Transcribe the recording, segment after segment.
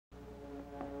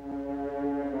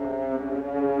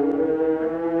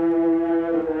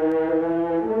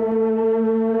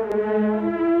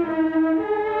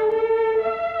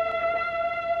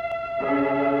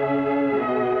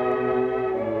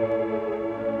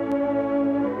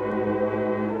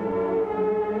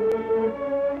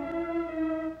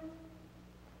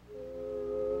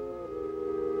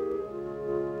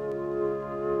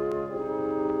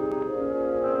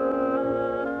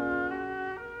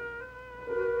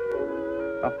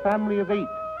A family of 8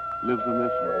 lives in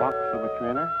this box of a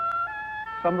trailer.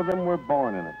 Some of them were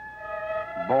born in it,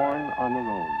 born on the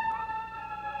road.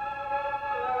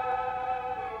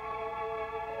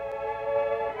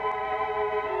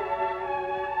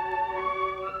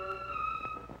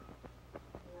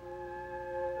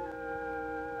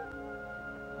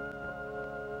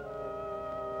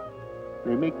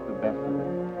 They make the best of it.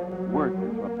 Work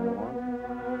is what they want.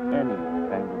 Any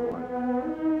kind of work.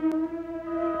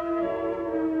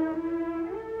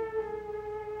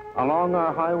 Along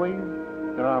our highways,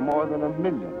 there are more than 1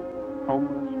 million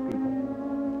homeless people.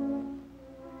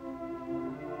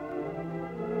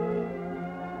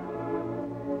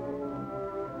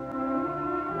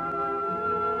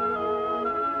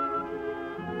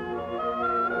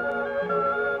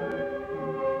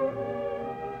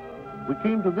 We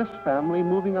came to this family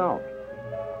moving out.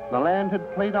 The land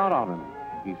had played out on him,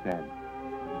 he said.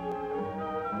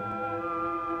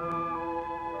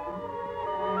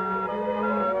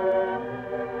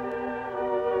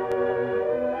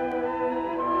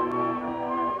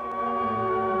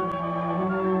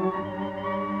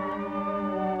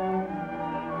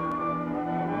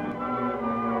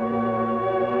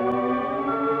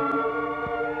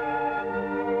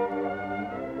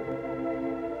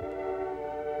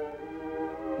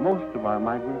 Most of our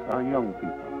migrants are young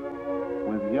people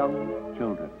with young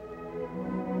children.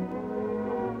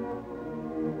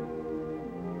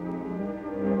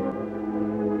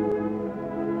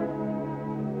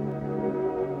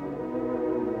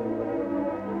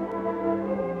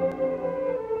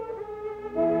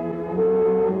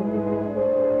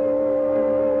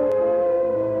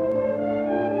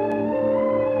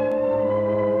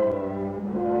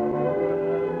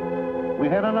 We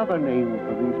had another name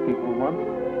for these people once.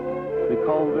 We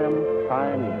called them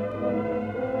pioneers.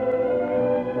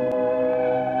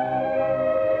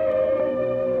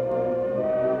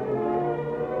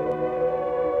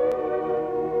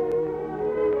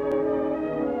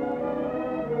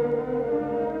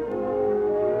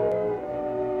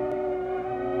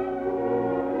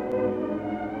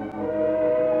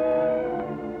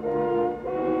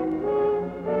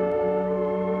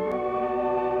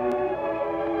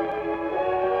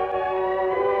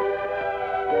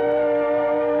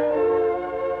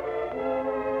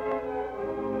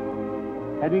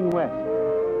 Heading west,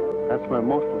 that's where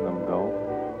most of them go.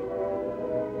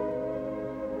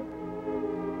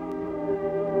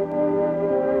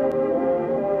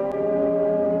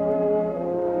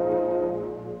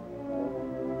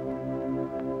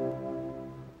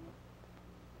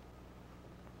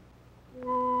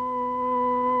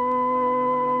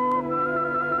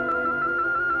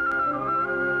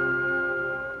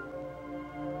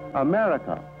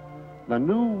 America, the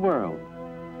new world.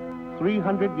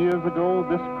 300 years ago,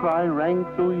 this cry rang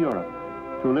through Europe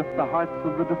to lift the hearts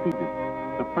of the defeated,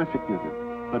 the persecuted,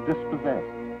 the dispossessed.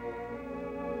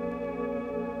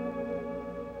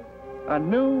 A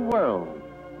new world.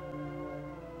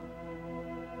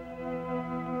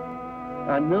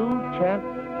 A new chance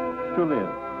to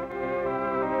live.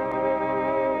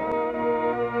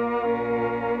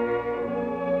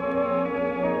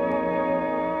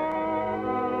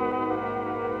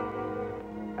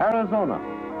 Arizona.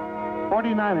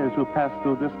 49ers who passed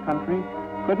through this country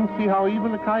couldn't see how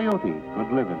even a coyote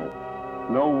could live in it.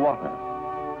 No water.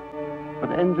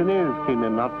 But engineers came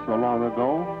in not so long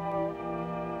ago.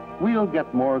 We'll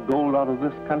get more gold out of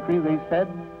this country, they said,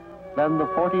 than the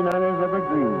 49ers ever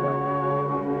dreamed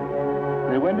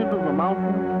of. They went into the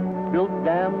mountains, built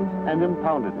dams, and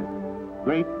impounded it.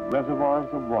 Great reservoirs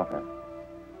of water.